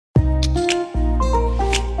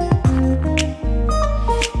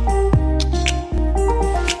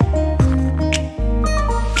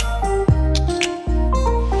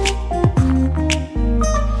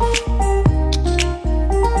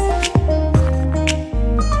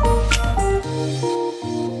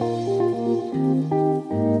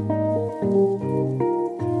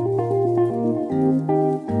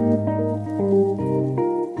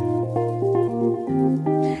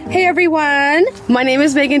my name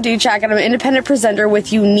is Megan Duchak and I'm an independent presenter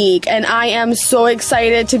with Younique, and I am so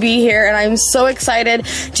excited to be here, and I'm so excited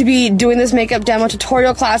to be doing this makeup demo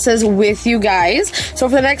tutorial classes with you guys. So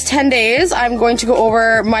for the next 10 days, I'm going to go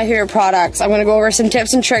over my favorite products. I'm going to go over some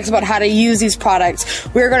tips and tricks about how to use these products.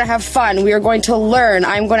 We're going to have fun. We are going to learn.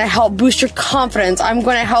 I'm going to help boost your confidence. I'm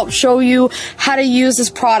going to help show you how to use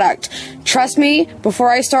this product. Trust me,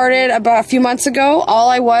 before I started about a few months ago, all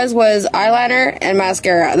I was eyeliner and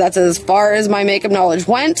mascara. That's as far as my makeup knowledge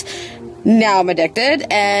went. Now I'm addicted,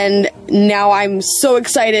 and now I'm so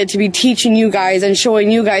excited to be teaching you guys and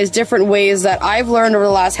showing you guys different ways that I've learned over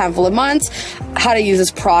the last handful of months how to use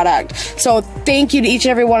this product. So thank you to each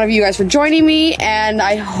and every one of you guys for joining me, and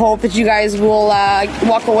I hope that you guys will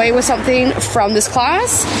walk away with something from this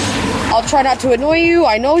class. I'll try not to annoy you.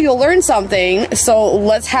 I know you'll learn something, so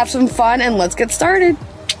let's have some fun and let's get started.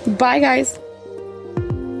 Bye, guys.